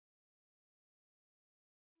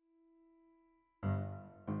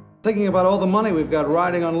Thinking about all the money we've got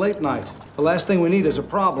riding on late night. The last thing we need is a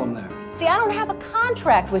problem there. See, I don't have a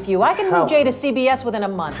contract with you. I can move Jay to CBS within a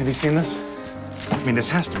month. Have you seen this? I mean, this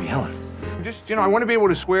has to be Helen. Just, I want to be able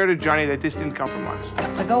to swear to Johnny that this didn't come from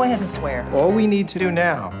us. So go ahead and swear. All we need to do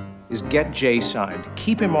now is get Jay signed.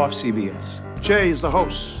 Keep him off CBS. Jay is the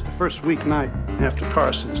host the first weeknight after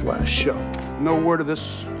Carson's last show. No word of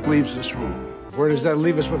this leaves this room. Where does that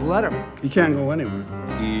leave us with Letterman? He can't go anywhere.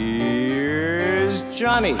 Here's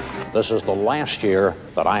Johnny. This is the last year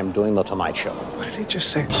that I'm doing The Tonight Show. What did he just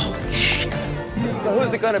say? Holy shit. So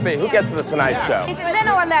who's it gonna be? Who gets to The Tonight Show? Is it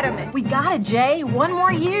Leno or Letterman? We got it, Jay. One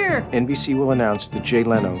more year. NBC will announce that Jay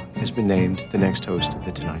Leno has been named the next host of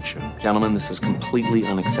The Tonight Show. Gentlemen, this is completely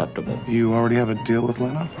unacceptable. You already have a deal with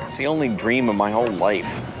Leno? It's the only dream of my whole life.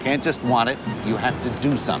 Can't just want it, you have to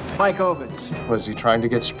do something. Mike Ovitz. Was he trying to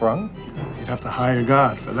get sprung? You'd have to hire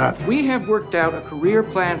God for that. We have worked out a career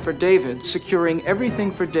plan for David, securing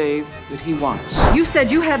everything for Dave that he wants. You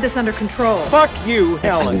said you had this under control. Fuck you,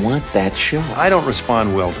 Helen. I want that show. I don't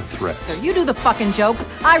respond well to threats. You do the fucking jokes.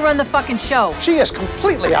 I run the fucking show. She is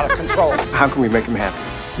completely out of control. How can we make him happy?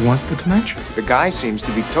 He wants The Tonight Show. The guy seems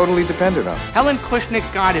to be totally dependent on him. Helen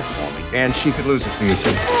Kushnick got it for me. And she could lose it for you,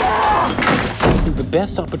 too. This is the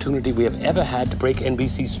best opportunity we have ever had to break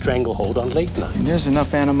NBC's stranglehold on late night. And there's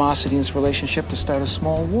enough animosity in this relationship to start a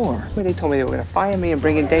small war. Well, they told me they were gonna fire me and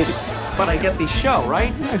bring in David. But I get the show,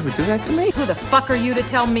 right? You guys would do that to me? Who the fuck are you to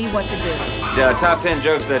tell me what to do? Top 10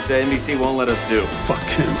 jokes that NBC won't let us do. Fuck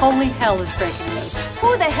him. Holy hell is breaking loose.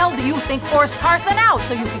 Who the hell do you think forced Carson out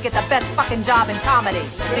so you could get the best fucking job in comedy?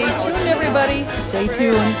 Stay tuned, everybody. Stay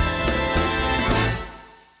tuned.